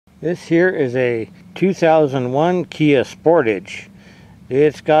This here is a 2001 Kia Sportage.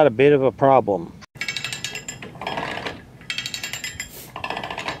 It's got a bit of a problem.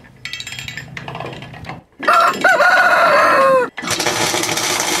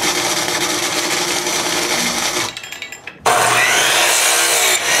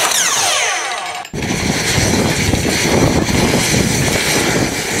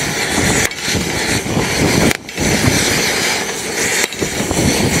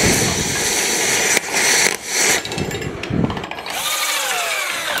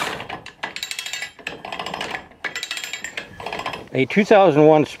 A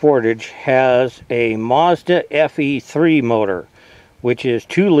 2001 Sportage has a Mazda FE3 motor, which is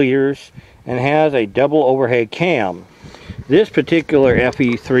 2 liters and has a double overhead cam. This particular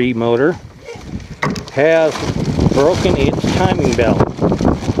FE3 motor has broken its timing belt.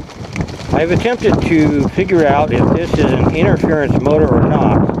 I've attempted to figure out if this is an interference motor or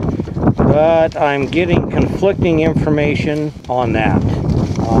not, but I'm getting conflicting information on that.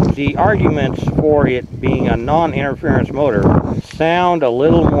 The arguments for it being a non-interference motor sound a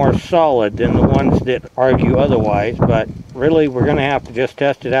little more solid than the ones that argue otherwise, but really we're going to have to just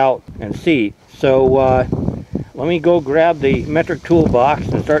test it out and see. So let me go grab the metric toolbox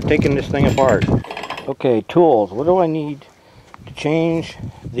and start taking this thing apart. Okay, tools. What do I need to change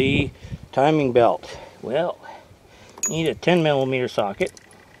the timing belt? Well, need a 10mm socket,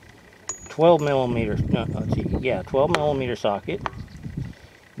 12mm socket.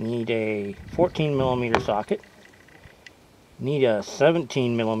 Need a 14mm socket, need a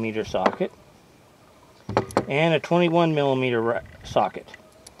 17mm socket, and a 21mm socket.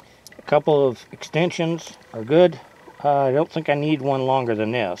 A couple of extensions are good. I don't think I need one longer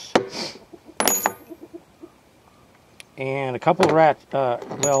than this. And a couple of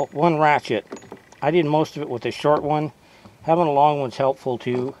one ratchet. I did most of it with a short one. Having a long one's helpful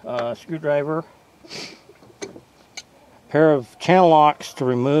too. Screwdriver. Pair of channel locks to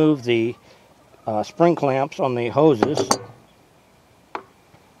remove the spring clamps on the hoses,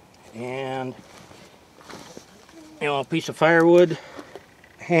 and a piece of firewood,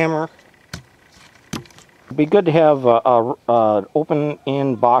 hammer. It'd be good to have a open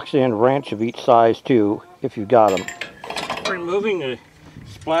end, box end wrench of each size too, if you've got them. Removing the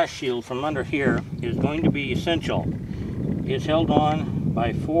splash shield from under here is going to be essential. It's held on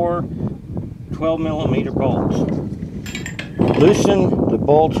by 4 12mm bolts. Loosen the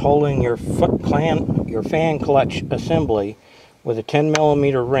bolts holding your fan clutch assembly with a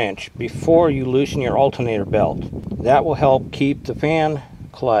 10mm wrench before you loosen your alternator belt. That will help keep the fan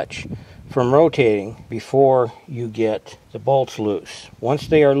clutch from rotating before you get the bolts loose. Once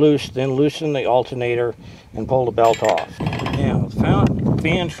they are loose, then loosen the alternator and pull the belt off. Now, the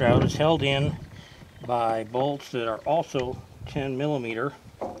fan shroud is held in by bolts that are also 10mm,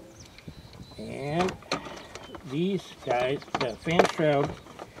 and these guys, the fan shroud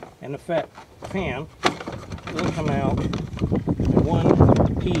and the fan will come out in one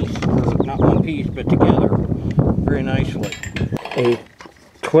piece, or not one piece, but together very nicely. A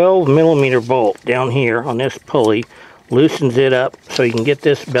 12mm bolt down here on this pulley loosens it up so you can get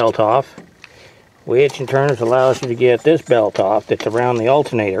this belt off, which in turn allows you to get this belt off that's around the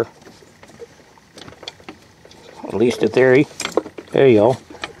alternator. At least in theory. There you go.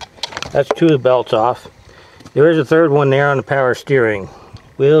 That's 2 of the belts off. There is a third one there on the power steering.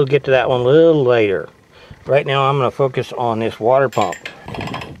 We'll get to that one a little later. Right now I'm going to focus on this water pump.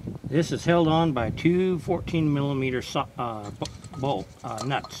 This is held on by 2 14mm bolt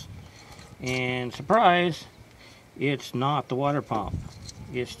nuts. And surprise, it's not the water pump.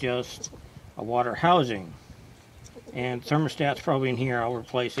 It's just a water housing. And thermostat's probably in here. I'll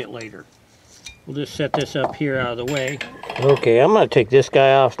replace it later. We'll just set this up here out of the way. Okay, I'm going to take this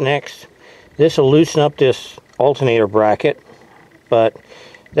guy off next. This will loosen up this alternator bracket, but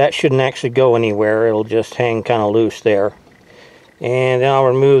that shouldn't actually go anywhere. It'll just hang kind of loose there. And then I'll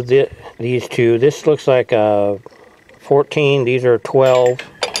remove these two. This looks like a 14. These are 12.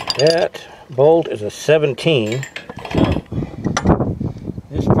 That bolt is a 17. So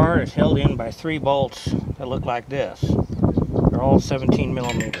this part is held in by 3 bolts that look like this. They're all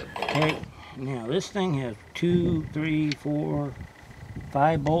 17mm. Okay, now this thing has 2, 3, 4,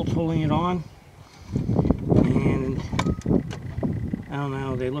 5 bolts holding it on, and I don't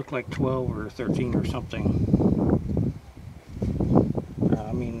know, they look like 12 or 13 or something.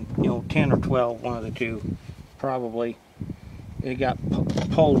 I mean, 10 or 12, one of the two, probably. It got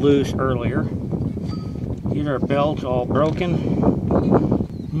pulled loose earlier. These are belts all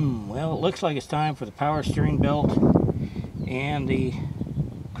broken. Well, it looks like it's time for the power steering belt and the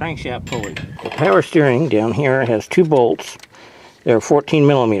crankshaft pulley. The power steering down here has 2 bolts They're 14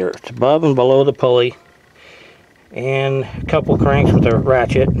 millimeters. It's above and below the pulley, and a couple cranks with a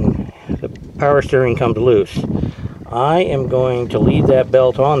ratchet, and the power steering comes loose. I am going to leave that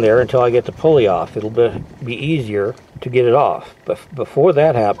belt on there until I get the pulley off. It'll be easier to get it off. But before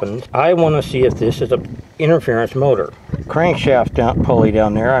that happens, I want to see if this is an interference motor. Crankshaft pulley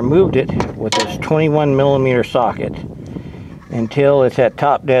down there, I moved it with this 21 millimeter socket until it's at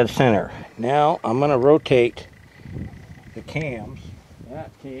top dead center. Now I'm going to rotate the cams. That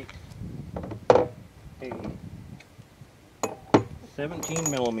takes a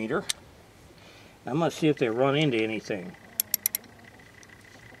 17 millimeter. I'm going to see if they run into anything.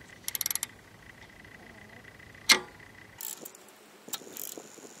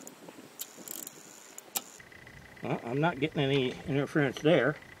 Well, I'm not getting any interference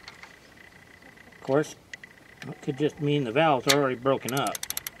there. Of course, it could just mean the valve's already broken up.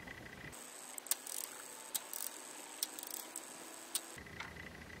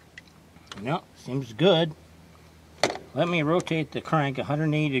 No, seems good. Let me rotate the crank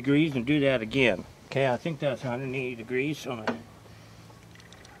 180 degrees and do that again. Okay, I think that's 180 degrees. Okay,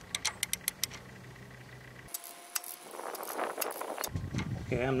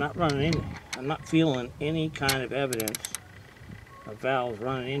 I'm not feeling any kind of evidence of valves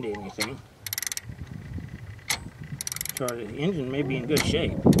running into anything. So the engine may be in good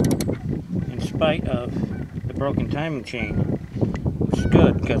shape, in spite of the broken timing chain, which is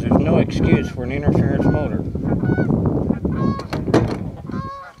good because there's no excuse for an interference motor.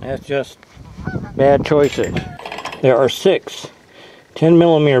 That's just bad choices. There are 6 10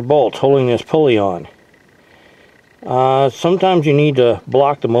 millimeter bolts holding this pulley on. Sometimes you need to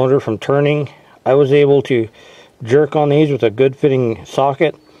block the motor from turning. I was able to jerk on these with a good fitting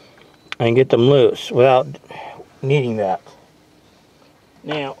socket and get them loose without needing that.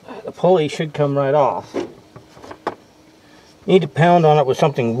 Now the pulley should come right off. Need to pound on it with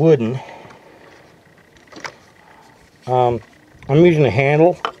something wooden. I'm using the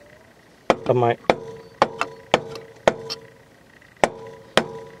handle of my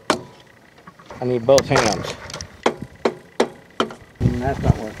I need both hands. That's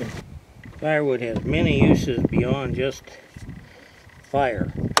not working. Firewood has many uses beyond just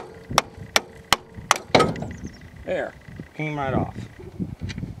fire. There, came right off.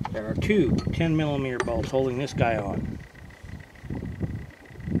 There are 2 10 millimeter bolts holding this guy on.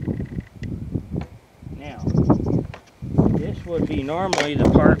 Now, this would be normally the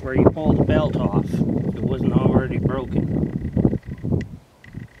part where you pull the belt off if it wasn't already broken.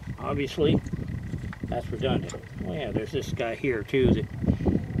 Obviously, that's redundant. Oh yeah, there's this guy here too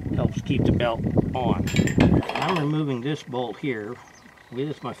that helps keep the belt on. I'm removing this bolt here with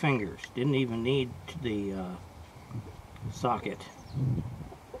just my fingers. Didn't even need the socket.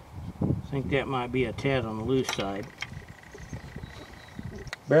 I think that might be a tad on the loose side.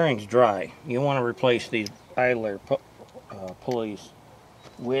 Bearing's dry. You want to replace these idler pulleys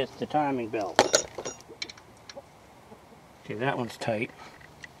with the timing belt. Okay, that one's tight.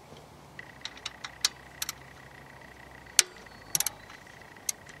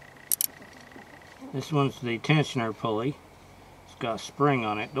 This one's the tensioner pulley. It's got a spring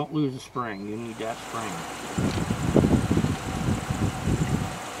on it. Don't lose the spring. You need that spring.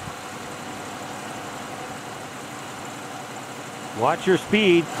 Watch your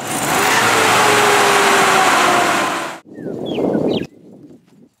speed.